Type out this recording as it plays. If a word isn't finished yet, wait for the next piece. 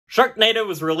Sharknado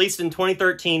was released in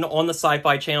 2013 on the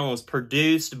Sci-Fi Channel and was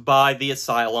produced by the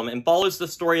Asylum and follows the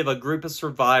story of a group of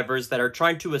survivors that are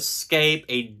trying to escape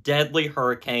a deadly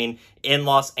hurricane in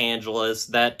Los Angeles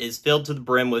that is filled to the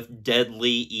brim with deadly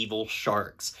evil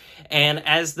sharks. And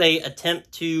as they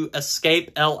attempt to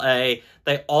escape LA,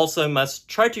 they also must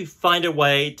try to find a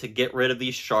way to get rid of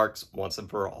these sharks once and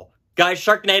for all. Guys,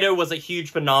 Sharknado was a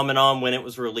huge phenomenon when it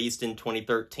was released in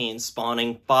 2013,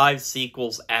 spawning 5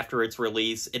 sequels after its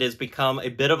release. It has become a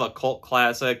bit of a cult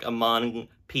classic among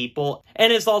people,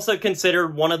 and is also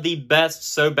considered one of the best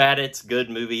so bad it's good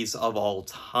movies of all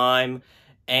time.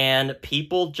 And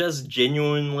people just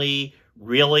genuinely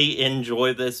really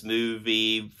enjoy this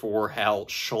movie for how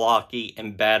schlocky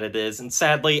and bad it is, and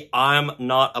sadly, I'm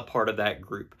not a part of that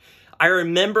group. I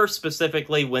remember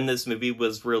specifically when this movie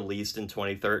was released in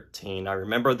 2013. I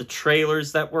remember the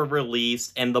trailers that were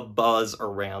released and the buzz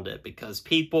around it because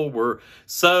people were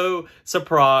so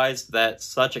surprised that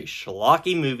such a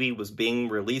schlocky movie was being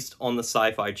released on the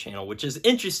Sci-Fi Channel, which is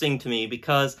interesting to me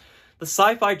because the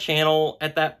Sci-Fi Channel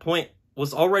at that point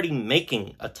was already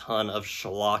making a ton of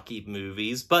schlocky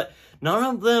movies, but none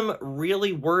of them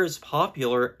really were as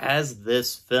popular as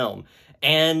this film.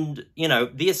 And, you know,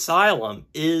 the Asylum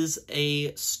is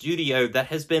a studio that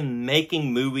has been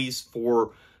making movies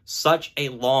for such a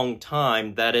long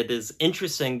time that it is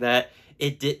interesting that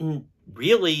it didn't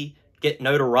really get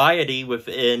notoriety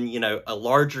within, you know, a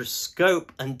larger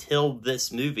scope until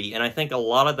this movie. And I think a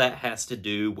lot of that has to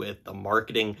do with the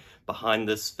marketing behind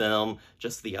this film,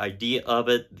 just the idea of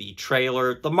it, the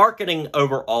trailer, the marketing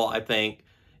overall, I think,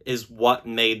 is what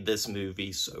made this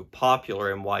movie so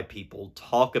popular and why people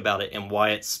talk about it and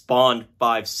why it spawned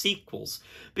 5 sequels,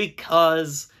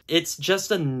 because it's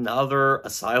just another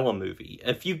Asylum movie.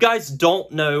 If you guys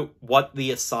don't know what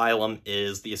the Asylum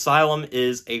is a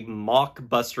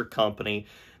mockbuster company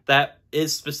that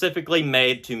is specifically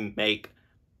made to make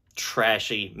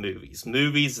trashy movies,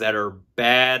 movies that are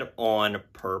bad on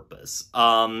purpose.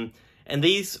 And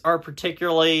these are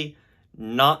particularly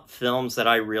not films that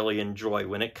I really enjoy.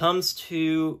 When it comes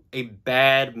to a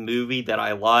bad movie that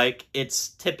I like, it's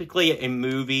typically a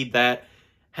movie that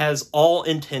has all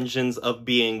intentions of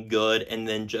being good and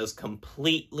then just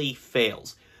completely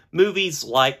fails. Movies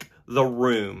like The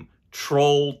Room,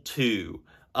 Troll 2,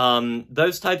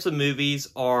 those types of movies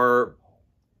are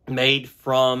made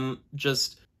from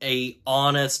just a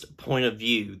honest point of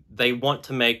view. They want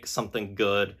to make something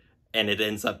good and it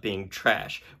ends up being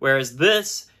trash. Whereas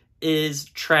this is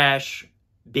trash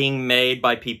being made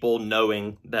by people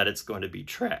knowing that it's going to be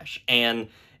trash. And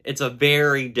it's a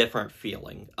very different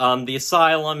feeling. The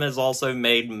Asylum has also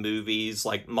made movies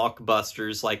like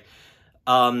mockbusters, like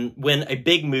when a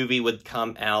big movie would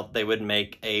come out, they would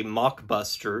make a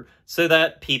mockbuster so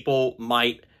that people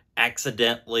might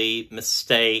accidentally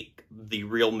mistake the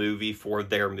real movie for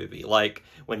their movie. Like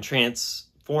when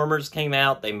Transformers came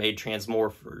out, they made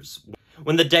Transmorphers.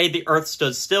 When The Day the Earth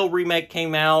Stood Still remake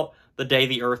came out, The Day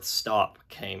the Earth Stopped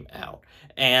came out,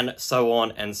 and so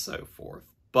on and so forth.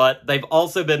 But they've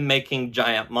also been making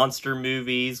giant monster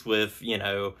movies with, you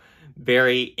know,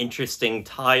 very interesting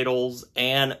titles,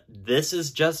 and this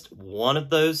is just one of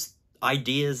those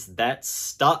ideas that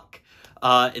stuck.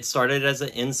 It started as an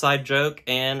inside joke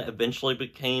and eventually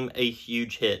became a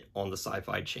huge hit on the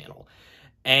Sci-Fi Channel.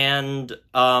 And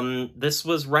this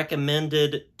was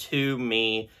recommended to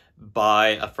me by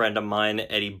a friend of mine,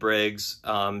 Eddie Briggs,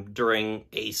 during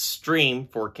a stream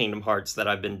for Kingdom Hearts that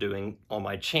I've been doing on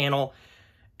my channel.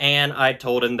 And I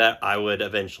told him that I would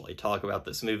eventually talk about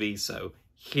this movie, so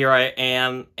here I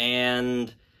am,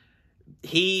 and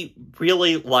he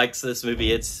really likes this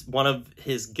movie. It's one of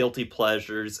his guilty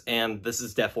pleasures, and this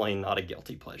is definitely not a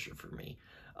guilty pleasure for me.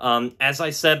 As I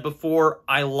said before,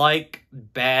 I like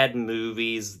bad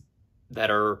movies that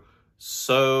are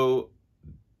so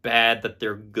bad that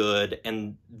they're good,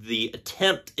 and the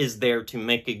attempt is there to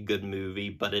make a good movie,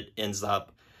 but it ends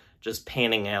up just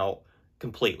panning out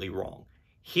completely wrong.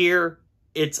 Here,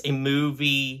 it's a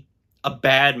movie, a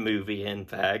bad movie, in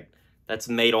fact, that's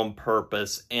made on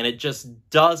purpose, and it just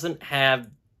doesn't have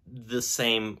the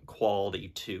same quality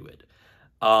to it.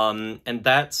 And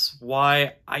that's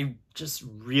why I just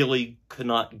really could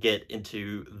not get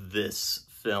into this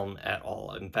film at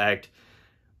all. In fact,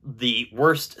 the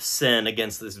worst sin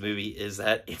against this movie is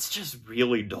that it's just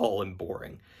really dull and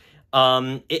boring.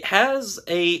 It has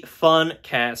a fun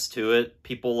cast to it.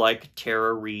 People like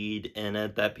Tara Reid in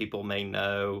it that people may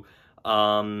know.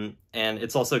 And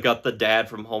it's also got the dad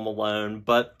from Home Alone.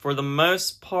 But for the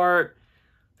most part,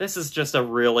 this is just a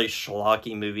really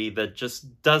schlocky movie that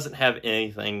just doesn't have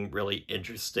anything really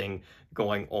interesting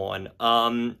going on.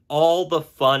 All the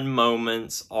fun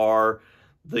moments are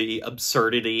the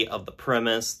absurdity of the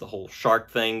premise, the whole shark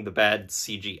thing, the bad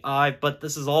CGI, but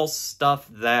this is all stuff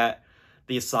that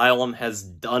the Asylum has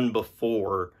done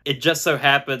before. It just so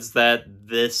happens that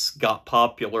this got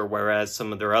popular, whereas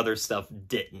some of their other stuff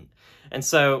didn't. And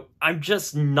so I'm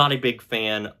just not a big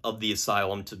fan of the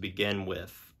Asylum to begin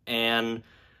with. And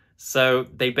so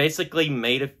they basically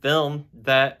made a film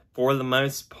that, for the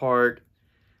most part,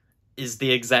 is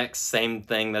the exact same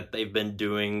thing that they've been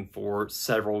doing for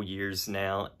several years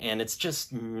now, and it's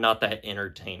just not that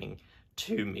entertaining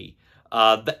to me.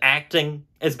 The acting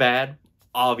is bad,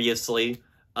 obviously.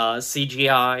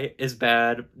 CGI is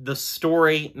bad. The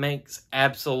story makes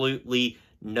absolutely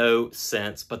no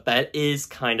sense, but that is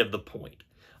kind of the point.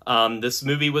 This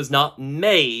movie was not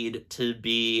made to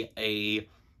be a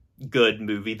good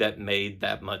movie that made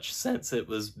that much sense. It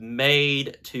was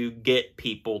made to get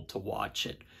people to watch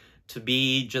it, to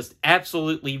be just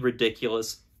absolutely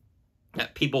ridiculous,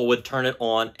 that people would turn it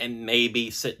on and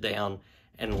maybe sit down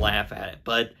and laugh at it.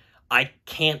 But I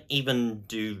can't even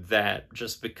do that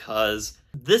just because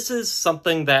this is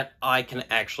something that I can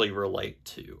actually relate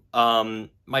to.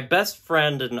 My best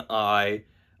friend and I,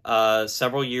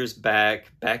 several years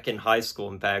back in high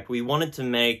school, in fact, we wanted to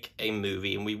make a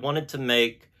movie, and we wanted to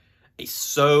make a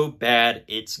so bad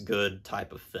it's good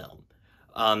type of film.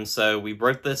 So we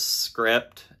wrote this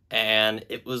script, and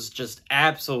it was just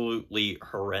absolutely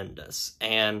horrendous.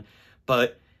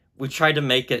 But we tried to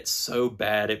make it so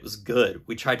bad it was good.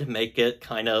 We tried to make it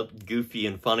kind of goofy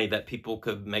and funny that people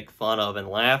could make fun of and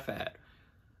laugh at.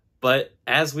 But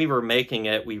as we were making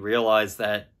it, we realized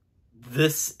that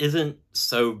this isn't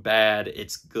so bad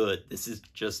it's good. This is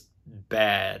just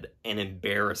bad and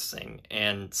embarrassing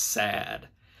and sad.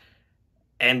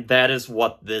 And that is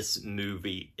what this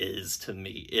movie is to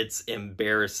me. It's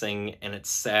embarrassing, and it's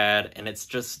sad, and it's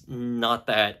just not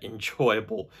that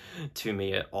enjoyable to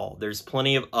me at all. There's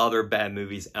plenty of other bad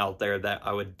movies out there that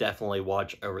I would definitely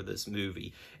watch over this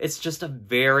movie. It's just a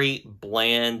very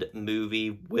bland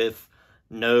movie with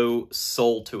no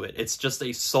soul to it. It's just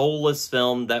a soulless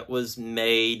film that was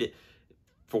made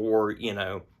for,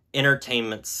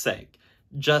 entertainment's sake,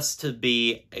 just to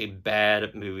be a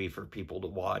bad movie for people to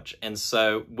watch. And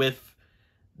so with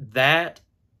that,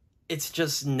 it's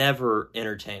just never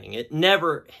entertaining. It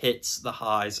never hits the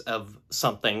highs of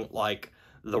something like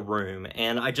The Room.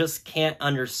 And I just can't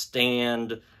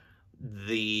understand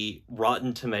the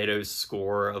Rotten Tomatoes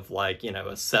score of a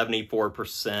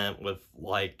 74% with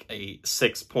a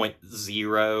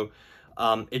 6.0.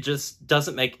 It just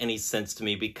doesn't make any sense to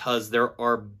me, because there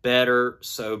are better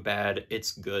so bad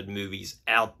it's good movies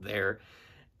out there.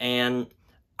 And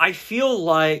I feel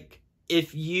like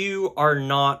if you are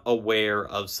not aware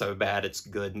of so bad it's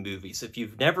good movies, if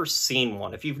you've never seen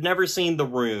one, if you've never seen The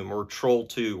Room or Troll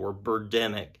 2 or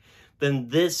Birdemic, then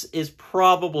this is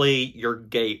probably your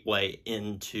gateway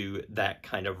into that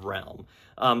kind of realm.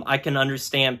 I can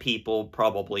understand people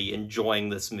probably enjoying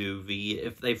this movie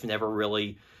if they've never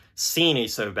really seen a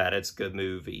so bad it's good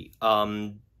movie.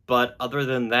 But other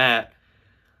than that,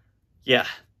 yeah,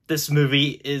 this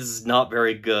movie is not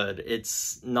very good.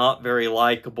 It's not very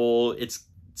likable. It's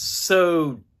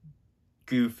so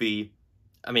goofy.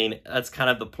 I mean, that's kind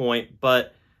of the point,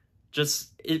 but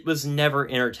it was never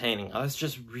entertaining. I was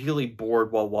just really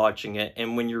bored while watching it,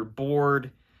 and when you're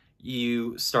bored,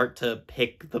 you start to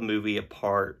pick the movie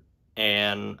apart,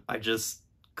 and I just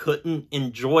couldn't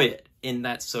enjoy it in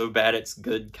that so bad it's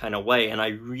good kind of way, and I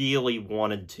really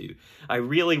wanted to. I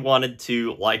really wanted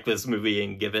to like this movie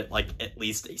and give it at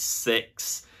least a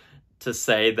 6 to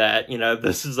say that,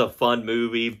 this is a fun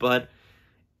movie, but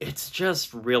it's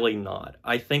just really not.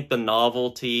 I think the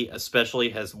novelty especially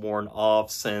has worn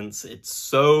off since it's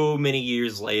so many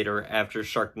years later after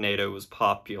Sharknado was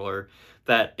popular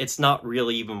that it's not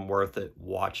really even worth it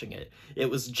watching it. It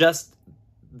was just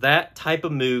that type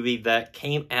of movie that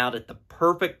came out at the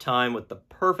perfect time with the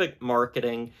perfect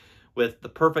marketing, with the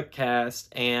perfect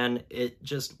cast, and it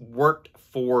just worked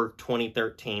for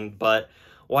 2013. But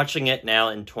watching it now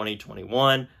in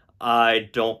 2021, I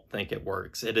don't think it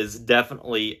works. It is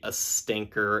definitely a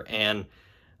stinker, and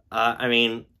I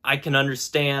mean, I can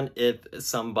understand if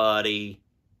somebody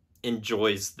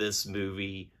enjoys this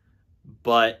movie,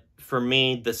 but for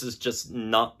me, this is just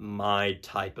not my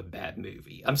type of bad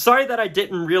movie. I'm sorry that I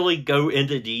didn't really go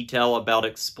into detail about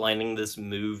explaining this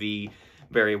movie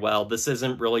very well. This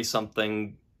isn't really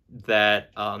something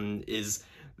that is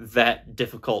that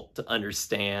difficult to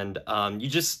understand. You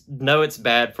just know it's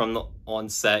bad from the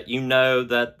onset. You know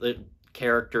that the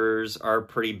characters are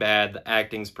pretty bad, the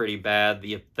acting's pretty bad,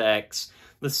 the effects,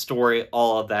 the story,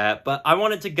 all of that. But I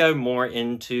wanted to go more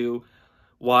into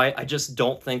why I just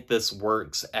don't think this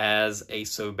works as a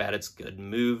So Bad It's Good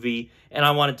movie. And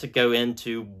I wanted to go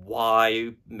into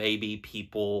why maybe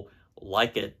people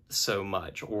like it so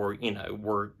much, or, you know,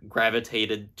 were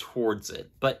gravitated towards it.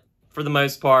 But for the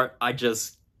most part, I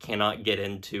just cannot get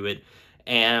into it.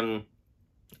 And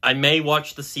I may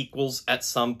watch the sequels at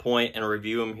some point and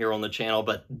review them here on the channel,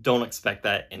 but don't expect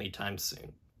that anytime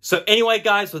soon. So anyway,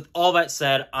 guys, with all that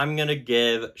said, I'm going to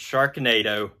give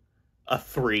Sharknado a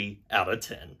 3 out of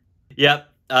 10. Yep,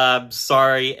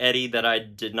 sorry, Eddie, that I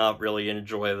did not really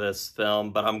enjoy this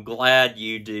film, but I'm glad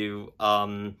you do.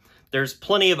 There's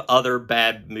plenty of other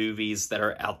bad movies that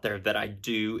are out there that I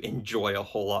do enjoy a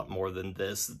whole lot more than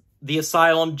this. The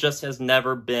Asylum just has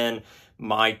never been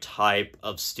my type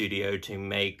of studio to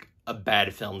make a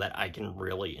bad film that I can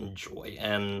really enjoy,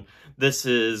 and this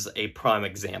is a prime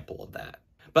example of that.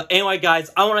 But anyway,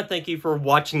 guys, I want to thank you for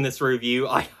watching this review.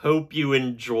 I hope you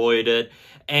enjoyed it,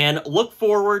 and look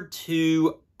forward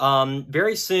to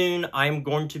very soon. I'm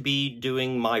going to be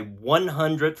doing my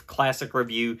 100th classic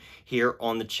review here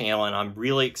on the channel, and I'm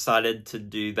really excited to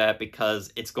do that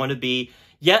because it's going to be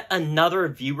yet another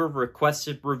viewer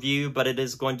requested review, but it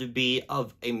is going to be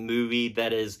of a movie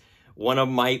that is one of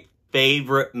my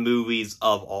favorite movies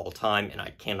of all time, and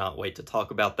I cannot wait to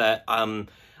talk about that.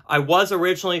 I was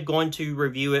originally going to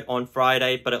review it on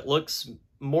Friday, but it looks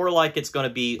more like it's going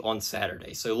to be on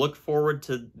Saturday. So look forward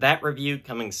to that review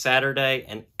coming Saturday.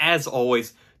 And as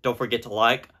always, don't forget to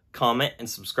like, comment, and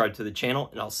subscribe to the channel.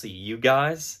 And I'll see you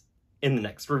guys in the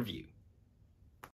next review.